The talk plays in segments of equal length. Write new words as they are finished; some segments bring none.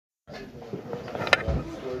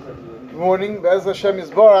morning, Be'ez Hashem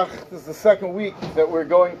Yisbarach. This is the second week that we're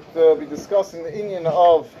going to be discussing the inyan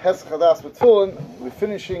of Hesach Hadas with Tefillin. We're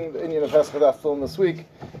finishing the inyan of Hesach Hadas Tefillin this week.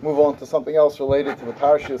 Move on to something else related to the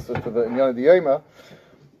Parashas or to the Inyan Diyema.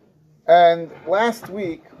 And last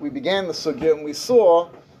week we began the sugya and we saw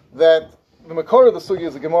that the Makor of the sugya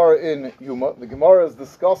is the Gemara in Yuma. The Gemara is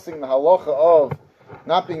discussing the halacha of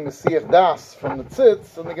not being Mesiach Das from the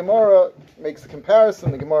Tzitz, and the Gemara makes a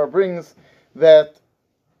comparison. The Gemara brings that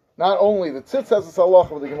not only the Tzitz has this halacha,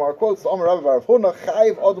 but the Gemara quotes, Amar Rabbi Bar Huna,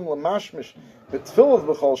 Chayiv Adam Lamashmish, B'tfilah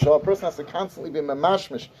B'chol Shah, a person has to constantly be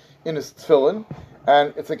Mamashmish in his tefillin,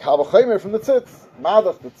 and it's a Kavachemer from the Tzitz.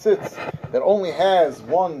 Madach, the Tzitz, that only has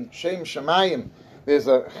one Shem Shemayim. There's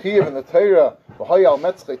a Chiyav in the Torah, V'hayal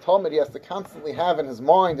Metzchei Talmud, he has to constantly have in his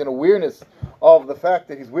mind an awareness of the fact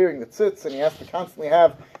that he's wearing the Tzitz, and he has to constantly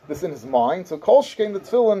have this in his mind. So Kol Shkein, the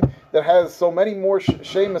tefillin that has so many more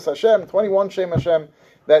Shemas Hashem, 21 Shem Hashem,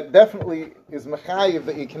 that definitely is mechayiv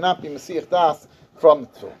that you cannot be Mesiach Das from the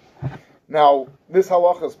tefillin. Now, this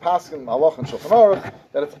halacha is paskin halacha in Shulchan Aruch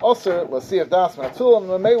that it's aser l'siach das from tefillin,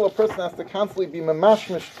 and the male person has to constantly be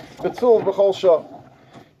memashmish b'tefillin b'chol shah.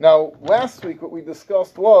 Now, last week what we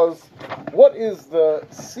discussed was what is the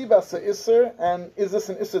sibas ha'isser, and is this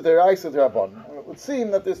an isser deraisa derabban? And it would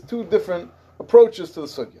seem that there's two different approaches to the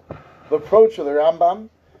sugya. The approach of the Rambam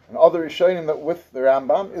and other Rishonim that with the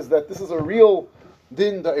Rambam is that this is a real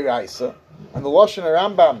din da'iraisa, and the Lashon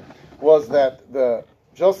Rambam was that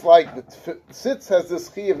just like the tzitz has this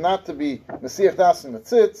chiyuv not to be Mesiach Das in the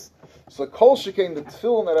tzitz, so kol shekain the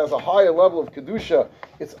tefillin that has a higher level of kedusha,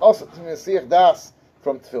 it's also to Mesiach Das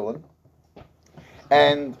from tefillin,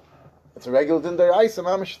 and it's a regular din da'iraisa,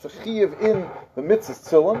 mamish it's a chiyuv in the mitzvah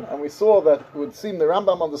tefillin, and we saw that it would seem the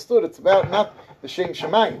Rambam understood it's about not the Shem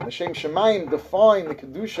Shemayim. The Shem Shemayim define the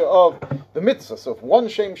Kedusha of the mitzvah. So if one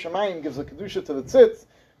Shem Shemayim gives a Kedusha to the Tzitz,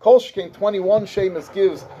 Kol Shkein 21 Shemas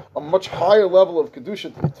gives a much higher level of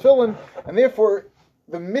Kedusha to the Tefillin, and therefore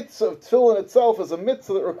the mitzvah of Tefillin itself is a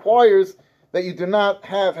mitzvah that requires that you do not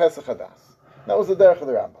have Hesach Hadas. That was the derech of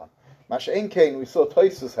the Rambam. Masha'en Kain, we saw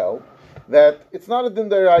Tosfos held that it's not a din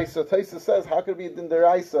deraisa. Tosfos says, how could it be a din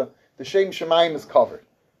deraisa? The Shem Shemayim is covered.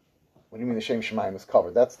 What do you mean the Shem Shemayim is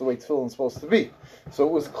covered? That's the way tefillin is supposed to be. So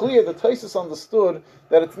it was clear that Tosfos understood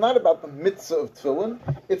that it's not about the mitzvah of tefillin,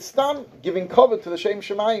 it's stam giving cover to the Shem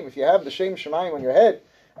Shemayim. If you have the Shem Shemayim on your head,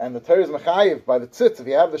 and the Torah is mechayiv by the tzitz, if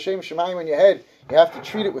you have the Shem Shemayim on your head, you have to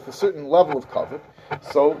treat it with a certain level of cover.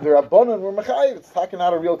 So the Rabbanan were mechayiv, it's taken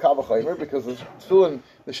out a real kavachomer, because the tefillin,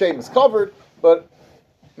 the Shem is covered, but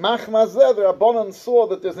Machmazeh, the Rabbanan saw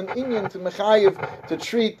that there's an inyan to mechayiv to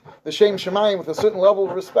treat the Shem Shemayim with a certain level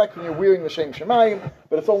of respect when you're wearing the Shem Shemayim,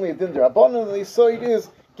 but it's only a din Rabbanan, and they saw it is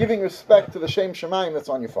giving respect to the Shem Shemayim that's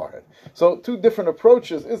on your forehead. So two different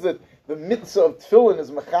approaches. Is that the mitzvah of tefillin is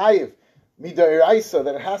mechayiv mida'iraisa,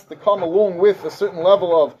 that it has to come along with a certain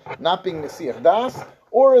level of not being Mesiach Das,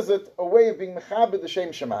 or is it a way of being mechabed the Shem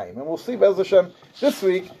Shemayim? And we'll see Be'ez Hashem this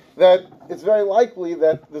week that it's very likely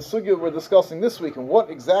that the sugya we're discussing this week and what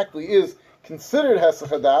exactly is considered Hesach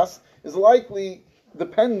Hadas is likely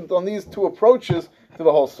dependent on these two approaches to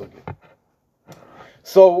the whole sugya.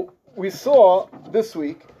 So we saw this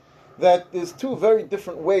week that there's two very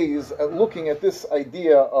different ways at looking at this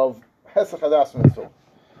idea of Hesach Hadas mitzvah.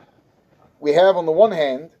 We have on the one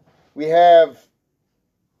hand, we have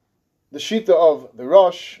the Shita of the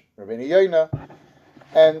Rosh, Rabbeinu Yonah,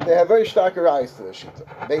 and they have very stark eyes to the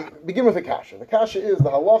Shita. They begin with a kasha. The kasha is, the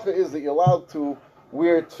halacha is that you're allowed to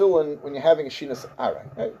wear tefillin when you're having a shinas aray.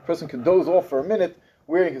 Right? A person can doze off for a minute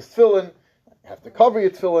wearing his tefillin. You have to cover your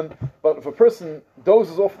tefillin, but if a person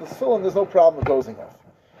dozes off the tefillin, there's no problem with dozing off.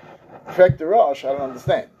 In fact, the Rosh, I don't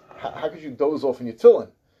understand. How could you doze off in your tefillin?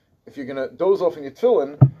 If you're going to doze off in your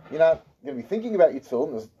tefillin, you're not going to be thinking about your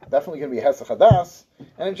tefillin. There's definitely going to be Hesach Hadas.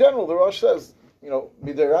 And in general, the Rosh says,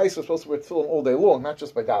 Mid'Oraisa is supposed to wear tefillin all day long, not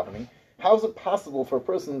just by davening. How is it possible for a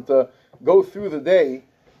person to go through the day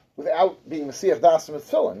without being Mesiach Das from his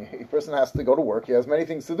tefillin? A person has to go to work. He has many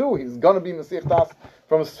things to do. He's going to be Mesiach Das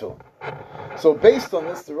from his tefillin. So based on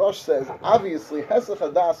this, the Rosh says, obviously, Hesach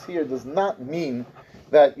Hadas here does not mean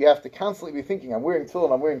that you have to constantly be thinking, I'm wearing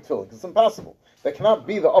tefillin, because it's impossible. That cannot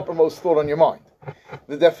be the uppermost thought on your mind.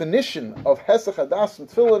 The definition of Hesach Hadas and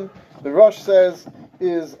tefillin, the Rosh says,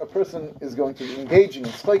 is a person is going to be engaging in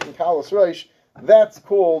Schleik and Kalas Reish. That's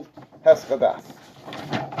called Hesach Hadas.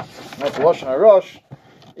 Now, the Lashon HaRosh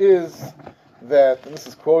is that, and this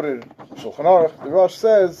is quoted in Shulchan Aruch, the Rosh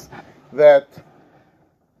says that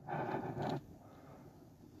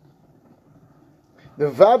the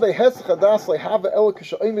Vade Hesach Hadas lehava ela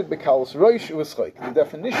k'sha'imid b'kalas Reish u'eschleik. The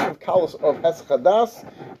definition of Kalas of Hesach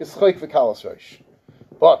Hadas is Schleik v'Kalas Reish.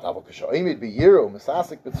 But if you're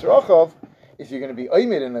going to be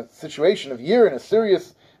oimid in a situation of year, in a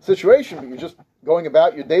serious situation, but you're just going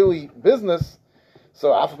about your daily business,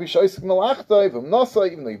 so even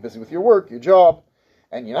though you're busy with your work, your job,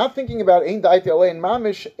 and you're not thinking about ein daiti alein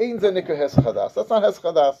mamish, ein ze nikra hesach hadas. That's not hesach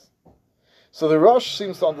hadas. So the Rosh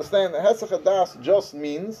seems to understand that hesach hadas just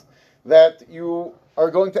means that you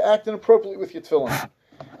are going to act inappropriately with your tefillin.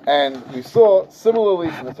 And we saw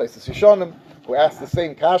similarly from the Taisus Yishonim, who asked the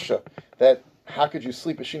same kasha, that how could you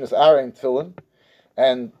sleep Ashinas Ara in tefillin?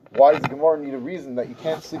 And why does the Gemara need a reason that you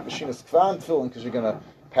can't sleep Ashinas Kva in tefillin because you're going to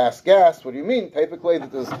pass gas? What do you mean? Typically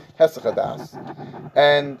that there's hesach hadas.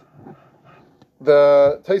 And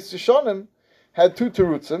the Taisus Yishonim had two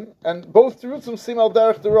terutzim, and both terutzim seem al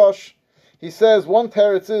derech the Rosh. He says one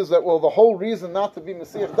teretz is that, well, the whole reason not to be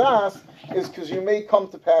Mesiach Das is because you may come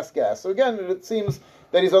to pass gas. So again, it seems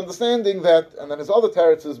that he's understanding that, and then his other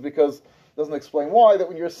teretz is because it doesn't explain why, that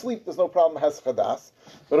when you're asleep there's no problem with Hesach Hadas.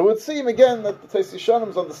 But it would seem again that the Taisus Yishonim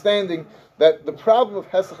is understanding that the problem of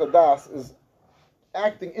Hesach Hadas is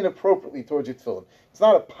acting inappropriately towards your tefillin. It's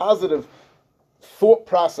not a positive thought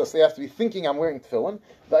process. They have to be thinking I'm wearing tefillin.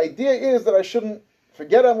 The idea is that I shouldn't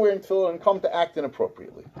forget I'm wearing tefillin and come to act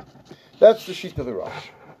inappropriately. That's the sheet of the Rosh.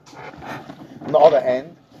 On the other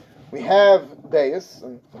hand, we have Deis,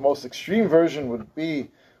 and the most extreme version would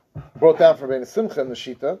be brought down from Rebbeinu Simcha in the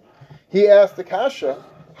Shita. He asked the Kasha,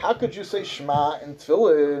 how could you say Shema in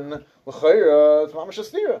tefillin? L'chayra, it's mamash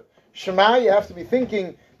astira. Shema, you have to be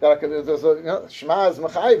thinking that there's a Shema is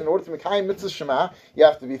mechayiv. In order to mekayim mitzvah Shema, you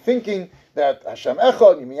have to be thinking that Hashem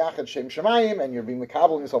Echad, you miyachad Shem Shemayim, and you're being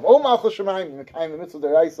mekabel yourself. Oh Malchus Shemayim, you mekayim the mitzvah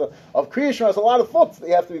deraisa of Kriya Shema. There's a lot of thoughts that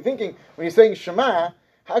you have to be thinking when you're saying Shema.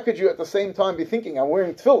 How could you at the same time be thinking I'm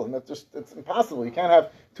wearing tefillin? It's impossible. You can't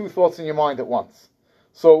have two thoughts in your mind at once.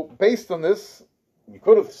 So based on this, you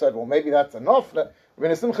could have said, well, maybe that's enough.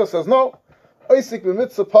 Rebbeinu Simcha says no. Oisik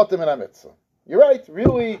b'mitzvah patim in mitzvah. You're right.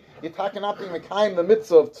 Really, you're talking about being mekayim the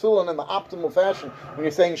mitzvah of tefillin in the optimal fashion when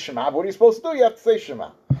you're saying Shema. But what are you supposed to do? You have to say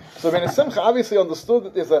Shema. So Rebbeinu Simcha obviously understood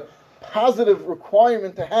that there's a positive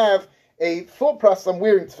requirement to have a thought process. I'm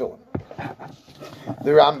wearing tefillin.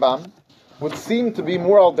 The Rambam would seem to be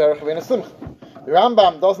more al derech Rebbeinu Simcha. The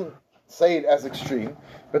Rambam doesn't say it as extreme,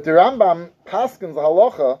 but the Rambam paskins the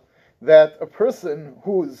halacha that a person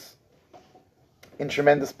who's in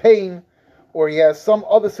tremendous pain, or he has some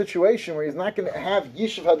other situation where he's not going to have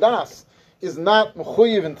Yishuv Hadas, is not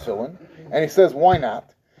mechuyev in tefillin. And he says, why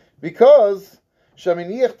not? Because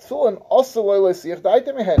Shaminiach tefillin also lo leisiach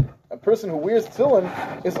daita mehen. A person who wears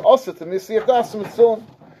tefillin is also to misiach das from tefillin.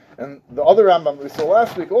 And the other Rambam we saw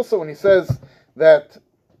last week also, when he says that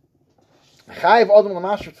Chayiv Adam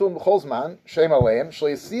l'mashur tefillin b'chol zman shem aleim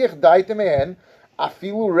shlo yisiach daita mehen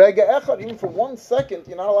afilu rega echad. Even for 1 second,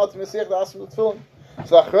 you're not allowed to misiach das from tefillin.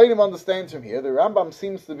 So Achreidim understands from here. The Rambam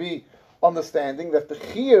seems to be understanding that the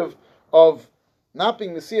chiyuv of not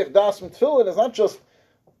being mesiach das from tefillin is not just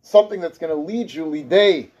something that's going to lead you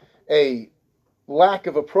lidei a lack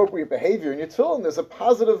of appropriate behavior in your tefillin. There's a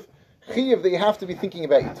positive chiyuv that you have to be thinking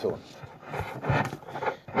about your tefillin.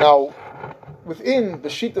 Now, within the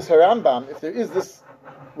Shittas HaRambam, if there is this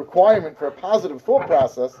requirement for a positive thought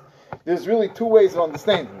process, there's really two ways of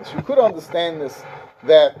understanding this. You could understand this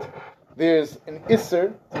that there's an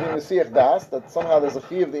Isser to be Mesiach Das, that somehow there's a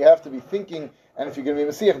chiyuv that you have to be thinking, and if you're going to be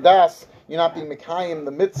Mesiach Das, you're not being Mekayim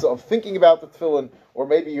the mitzvah of thinking about the tefillin, or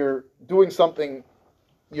maybe you're doing something,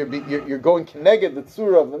 you're going Keneged the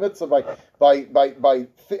tzura of the mitzvah by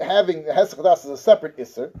having the Hesach Das as a separate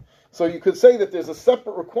Isser. So you could say that there's a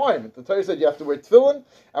separate requirement. The Torah said you have to wear tefillin,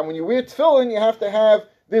 and when you wear tefillin, you have to have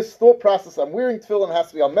this thought process. I'm wearing tefillin, it has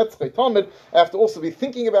to be on metzchei tamid. I have to also be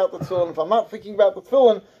thinking about the tefillin. If I'm not thinking about the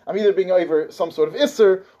tefillin, I'm either being over some sort of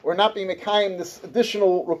isser or not being mekayim this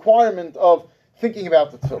additional requirement of thinking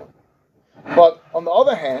about the tefillin. But on the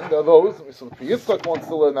other hand, there are those, so the Pri Yitzchak wants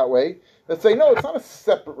to learn that way, that say no, it's not a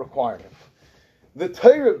separate requirement. The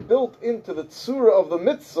Torah built into the tzura of the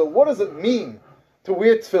mitzvah. What does it mean to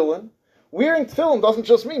wear tefillin? Wearing tefillin doesn't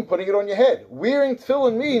just mean putting it on your head. Wearing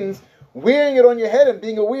tefillin means wearing it on your head and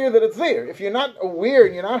being aware that it's there. If you're not aware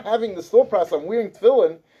and you're not having this thought process, I'm wearing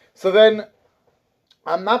tefillin, so then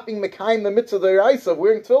I'm not being mekayim the mitzvah deraisa of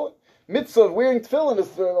wearing tefillin. Mitzvah of wearing tefillin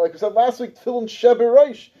is, like we said last week, tefillin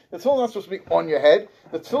shebereish. The tefillin is not supposed to be on your head.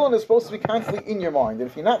 The tefillin is supposed to be constantly in your mind. And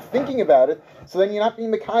if you're not thinking about it, so then you're not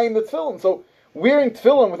being mekayim the tefillin. So wearing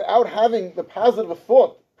tefillin without having the positive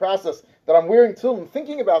thought process that I'm wearing tefillin,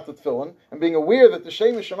 thinking about the tefillin, and being aware that the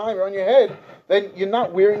Shem Shemayim are on your head, then you're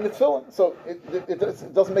not wearing the tefillin. So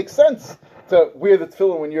it doesn't make sense to wear the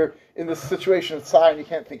tefillin when you're in this situation of tzar and you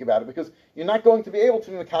can't think about it, because you're not going to be able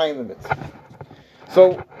to be mekayim the mitzvah.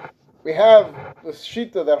 So we have the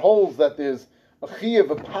shita that holds that there's a chiyuv,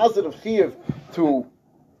 a positive chiyuv, to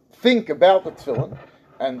think about the tefillin,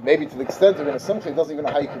 and maybe to the extent of in a simcha, he doesn't even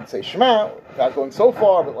know how you can say Shema without going so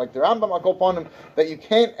far, but like the Rambam Akol Panim, that you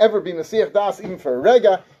can't ever be Mesiach Das even for a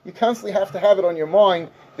rega. You constantly have to have it on your mind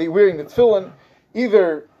that you're wearing the tefillin,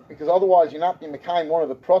 either because otherwise you're not being Mekayim one of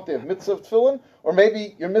the protei of mitzvah of tefillin, or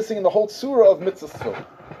maybe you're missing in the whole surah of mitzvah tefillin.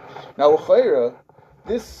 Now, l'chayra,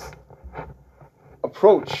 this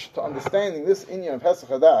approach to understanding this inyan of Hesach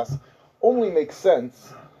Hadas only makes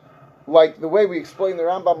sense like the way we explained the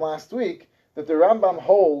Rambam last week, that the Rambam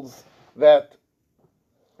holds that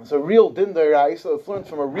it's a real din d'oraisa, it's learned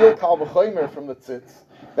from a real kal v'chomer from the tzitz,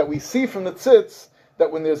 that we see from the tzitz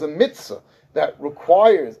that when there's a mitzvah that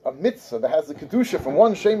requires a mitzvah that has the kedusha from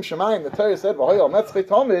one shem shemayim, the Torah said v'hoyal metzchei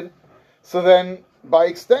tamid, so then by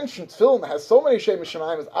extension tefillin has so many shem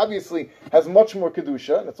shemayim, it obviously has much more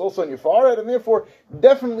kedusha, and it's also on your forehead, and therefore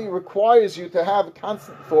definitely requires you to have a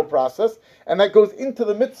constant thought process, and that goes into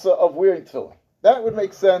the mitzvah of wearing tefillin. That would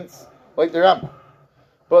make sense like the Rambam.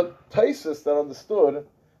 But Taisus that understood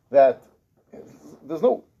that there's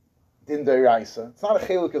no din d'oraisa, it's not a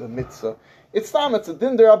cheluk of the mitzvah, it's a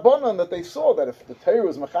din d'rabbanan that they saw that if the Torah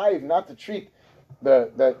was mechayiv not to treat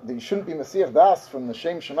that you shouldn't be Mesiach Das from the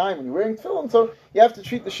Shem Shemayim when you're wearing tefillin, so you have to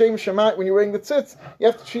treat the Shem Shemayim when you're wearing the tzitz, you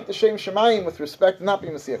have to treat the Shem Shemayim with respect to not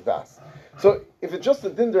being Mesiach Das. So if it's just a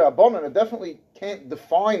din d'rabbanan, it definitely can't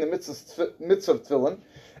define the mitzvah of tefillin.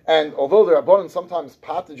 And although the Rabbanan sometimes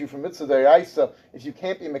patted you from mitzvah d'oraisa if you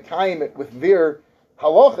can't be mekayim it with their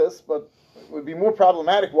halachas, but it would be more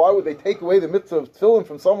problematic. Why would they take away the mitzvah of tefillin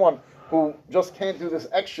from someone who just can't do this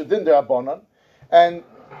extra din d'Rabbanan? And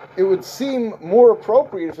it would seem more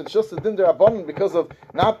appropriate if it's just a din d'Rabbanan because of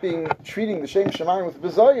not treating the Shem Shemayim with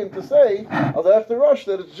bizayin to say, after Rosh,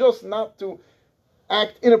 that it's just not to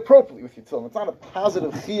act inappropriately with your tefillin. It's not a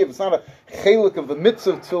positive chiyuv, it's not a cheluk of the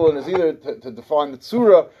mitzvah of tefillin, is either to define the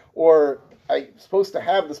tzura or I'm supposed to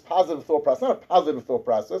have this positive thought process. Not a positive thought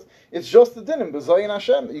process, it's just the dinim, b'zayin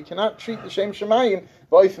Hashem, that you cannot treat the Shem Shemayim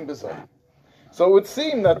v'oifim b'zayin. So it would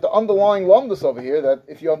seem that the underlying lumdus over here, that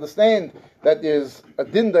if you understand that there's a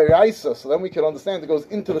din d'oraisa, so then we can understand it goes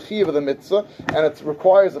into the chiyuv of the mitzvah, and it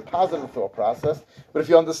requires a positive thought process. But if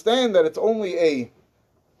you understand that it's only a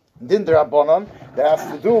din d'Rabbanan that has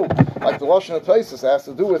to do, like the Lashon of Taisus, has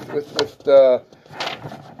to do with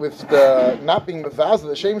the not being mevaz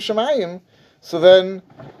the Shem Shemayim, so then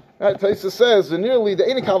Taisus says the nearly the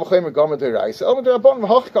ene kal v'chomer gomer d'oraisa over d'Rabbanan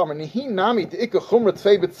v'hochkamer nihi nami de'ikah chumra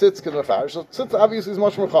tfei b'tzitz k'nefarish. So tzitz obviously is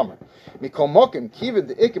much more chomer. Mikol mokim kiven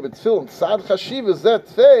de'ikah b'tfilin tzad chashiva zet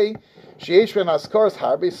tfei sheyesh ben askaras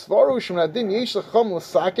harbe svaru shemnadin yesh lechom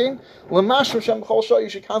l'sakin l'mashim shem b'chol shah. You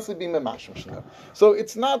should constantly be memashim shem. So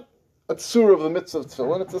it's not a tzura of the mitzvah of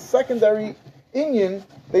tefillin, it's a secondary inyan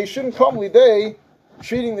that you shouldn't come lidei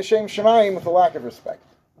treating the Shem Shemayim with a lack of respect.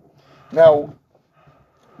 Now,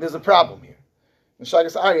 there's a problem here. And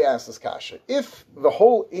Shagas Ari asked this kasha. If the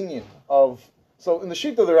whole inyan of, so in the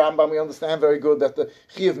sheet of the Rambam we understand very good that the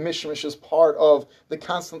Chiyuv Mishmish is part of the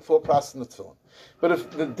constant thought process in the tefillin. But if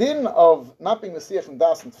the din of not being Mesiach and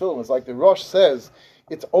Das in tefillin is like the Rosh says,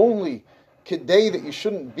 it's only kedei that you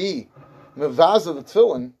shouldn't be mevaza the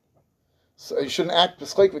tefillin, so you shouldn't act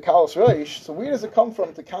b'schleik v'kalos reish. So where does it come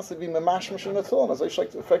from to constantly be memashmish in the tefillin? As I like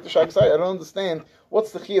to affect the Shagas Ari, I don't understand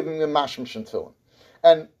what's the chiyuv in memashmish in tefillin.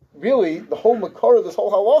 And really, the whole makor of this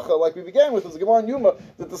whole halacha, like we began with, is a Gemara in Yuma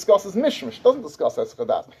that discusses mishmish. It doesn't discuss Hesach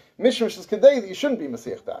Das. Mishmish is kedei that you shouldn't be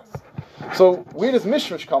Mesiach Das. So where does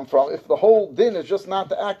mishmish come from if the whole din is just not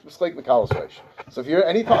to act b'schleik v'kalos reish? So if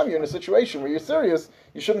anytime you're in a situation where you're serious,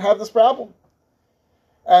 you shouldn't have this problem.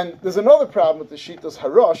 And there's another problem with the Shitas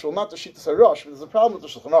Harosh, well, not the Shitas Harosh, but there's a problem with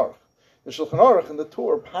the Shulchan Aruch. The Shulchan Aruch and the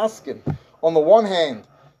Torah paskin, on the one hand,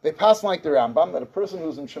 they pass like the Rambam, that a person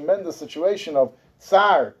who's in tremendous situation of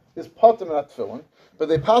tsar is potem and tefillin, but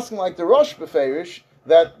they pass like the Rosh Beferish,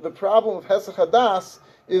 that the problem of Hesach Hadas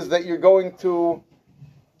is that you're going to,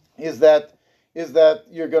 they pass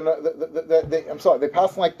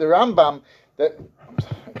like the Rambam, that,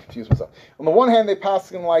 I confuse myself. On the one hand, they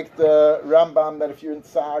pass like the Rambam that if you're in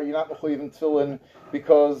tsar, you're not mechuyev in tefillin,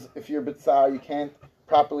 because if you're b'tsar, you can't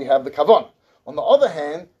properly have the kavan. On the other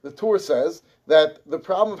hand, the Torah says that the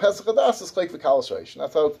problem of Hesach Hadas is chleik v'kalos reish.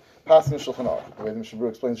 That's how it's passing in Shulchan Aruch, the way the Mishabur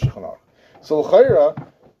explains Shulchan Aruch. So l'chayra,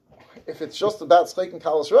 if it's just about chleik and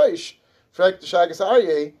kalos reish, frek the Shagas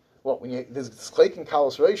Aryeh, well, when there's chleik and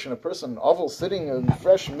kalos reish and a person, oval, sitting in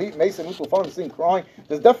fresh meat, mason, mutal phone, sitting crying,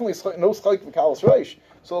 there's definitely no chleik and kalos reish.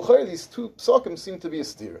 So l'chayra, these two psakim seem to be a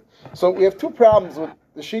steer. So we have two problems with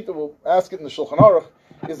the sheet that we'll ask it in the Shulchan Aruch,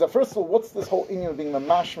 is that first of all, what's this whole inyan of being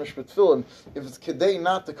mamashmish with tefillin if it's kedei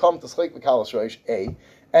not to come to sleik v'kalas reish? A,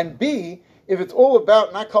 and B, if it's all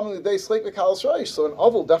about not coming to the day sleik v'kalas reish, so an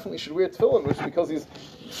oval definitely should wear tefillin, which because he's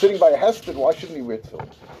sitting by a hesped, why shouldn't he wear tefillin?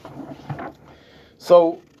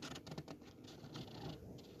 So,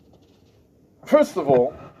 first of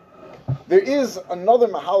all, there is another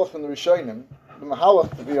mahalach in the Rishonim. The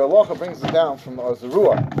mahalach, the Bi'alacha brings it down from the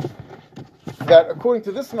Arzarua, that according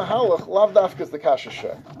to this mahalach, lav dafka is the kasha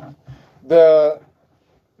sheh. The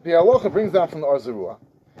Bi'alacha brings down from the Arzarua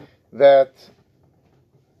that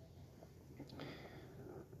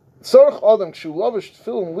tzarich adam kshu lavish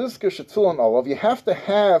tefillin lizker shetefillin olav. You have to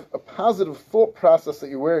have a positive thought process that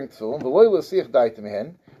you're wearing tefillin. V'loy l'siach daita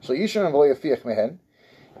mehen, shal yishan and v'loy afiach mehen.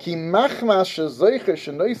 Ki machmas shezeicher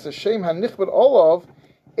shenoisa shem hanichbet olav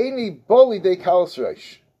eni boli de kalas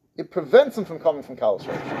reish. It prevents him from coming from kalas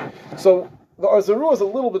reish. So the Arzarua is a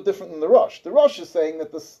little bit different than the Rosh. The Rosh is saying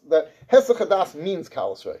that Hesach Hadas means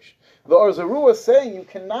kalas reish. The Arzarua is saying you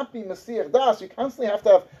cannot be Mesiach Das. You constantly have to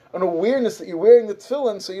have an awareness that you're wearing the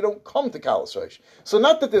tefillin so you don't come to kalas reish. So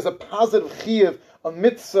not that there's a positive chiyuv, a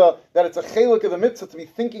mitzvah, that it's a chelik of the mitzvah to be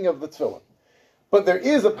thinking of the tefillin. But there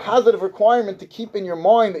is a positive requirement to keep in your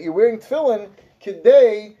mind that you're wearing tefillin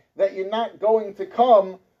kidei, that you're not going to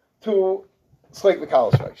come to sleik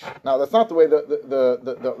v'kalas reish. Now that's not the way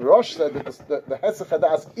the Rosh said that the Hesach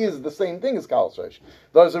Hadas is the same thing as kalas reish.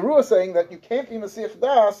 The Arzarua is saying that you can't be Mesiach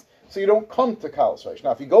Das, so you don't come to kalas reish.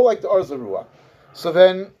 Now if you go like the Arzarua, so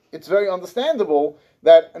then it's very understandable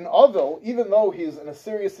that an Avil, even though he's in a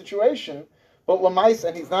serious situation, but Lamais,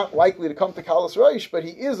 and he's not likely to come to kalas reish, but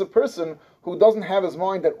he is a person who doesn't have his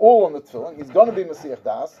mind at all on the tefillin. He's going to be Mesiach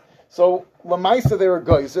Das. So Lamaisa there are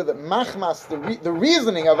geyser that machmas the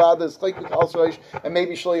reasoning of Ada is like the kalas reish and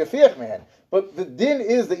maybe shloi afiach mehen. But the din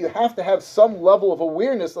is that you have to have some level of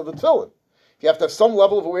awareness of the tefillin. You have to have some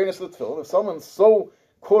level of awareness of the tefillin. If someone's so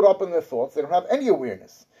caught up in their thoughts, they don't have any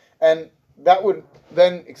awareness, and that would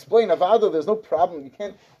then explain Avada. There's no problem.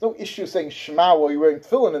 There's no issue saying Shema while you're wearing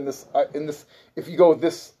tefillin in this. If you go with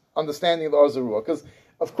this understanding of the Arzarua, because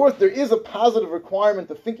of course there is a positive requirement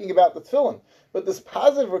of thinking about the tefillin, but this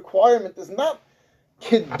positive requirement is not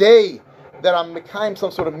kidei that I'm mekayim some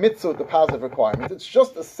sort of mitzvah with the positive requirement. It's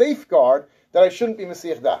just a safeguard that I shouldn't be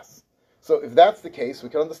Mesiach Das. So if that's the case, we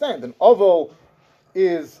can understand. An Oval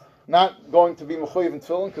is not going to be mechuyev in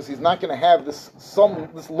tefillin because he's not going to have this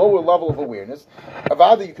lower level of awareness.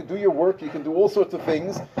 Avada, you can do your work, you can do all sorts of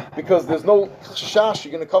things because there's no shash.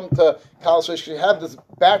 You're going to come to kalas reish. You have this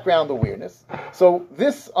background awareness. So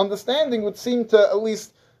this understanding would seem to at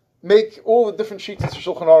least make all the different sheets of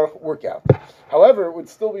Shulchan Aruch work out. However, it would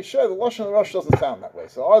still be sure the Lashon of the Rosh doesn't sound that way.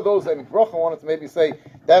 So are those that Mikrocha wanted to maybe say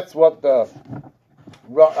that's what the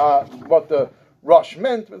Rosh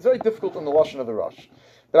meant, but it's very difficult in the Lashon of the Rosh.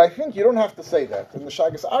 But I think you don't have to say that. And the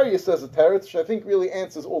Shagas Aryeh says a teretz, which I think really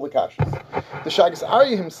answers all the kashas. The Shagas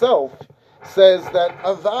Aryeh himself says that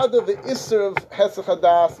Avada, the Isser of Hesach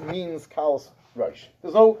Hadas, means kalas reish.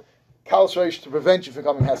 There's no kalas reish to prevent you from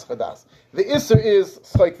becoming Hesach Hadas. The Isser is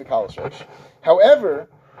sleik the kalas reish. However,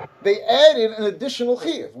 they added an additional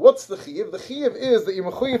chiyuv. What's the chiyuv? The chiyuv is that you're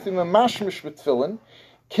mechuyev to be mashmish with tefillin.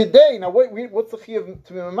 Kidei, now what's the chiyuv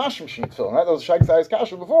to be mashmish with tefillin? Right? That was Shagas Aryeh's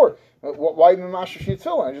kasha before. Why even mashmish with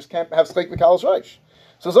tefillin? I just can't have sleik the kalas reish.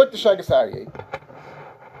 So it's like the Shagas Aryeh.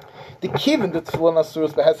 The kivin the tefillin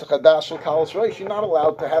asuras behesach hadas shel kalas reish. You're not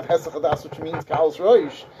allowed to have hesach hadas, which means kalas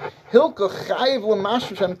reish. Hilka chayiv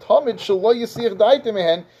lemashmish hem tamid shel lo yisir daite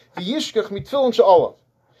mehen v'yishkach mit tefillin she'olav.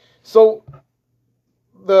 So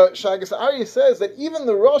the Shagas Aryeh says that even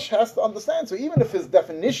the Rosh has to understand. So even if his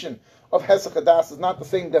definition of Hesach Hadas is not the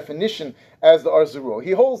same definition as the Arzarua,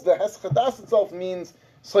 he holds that Hesach Hadas itself means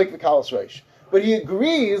sleik the kalas reish. But he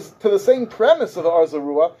agrees to the same premise of the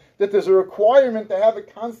Arzarua that there's a requirement to have a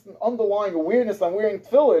constant underlying awareness on wearing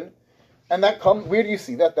tefillin, and that comes. Where do you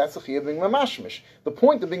see that? That's a chiyuv being mamashmish. The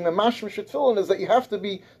point of being mamashmish with tefillin is that you have to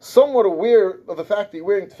be somewhat aware of the fact that you're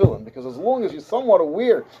wearing tefillin, because as long as you're somewhat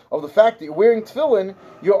aware of the fact that you're wearing tefillin,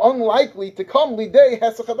 you're unlikely to come lidei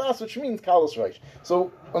hesach hadas, which means kalas reish.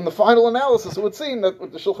 So, on the final analysis, it would seem that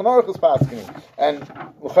what the Shulchan Aruch is passing, and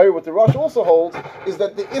what the Rosh also holds, is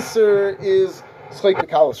that the Isser is sleik the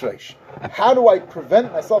kalas reish. How do I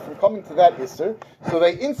prevent myself from coming to that Isser? So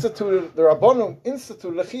the Rabbanim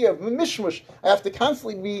instituted a chiyuv of mishmush. I have to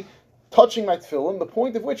constantly be touching my tefillin, the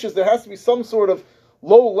point of which is there has to be some sort of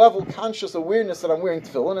low-level conscious awareness that I'm wearing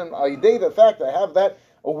tefillin, and lidei the fact that I have that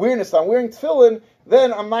awareness I'm wearing tefillin,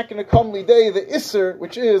 then I'm not going to come lidei the Isser,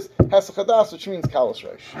 which is Hesach Hadas, which means kalas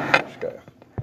reish.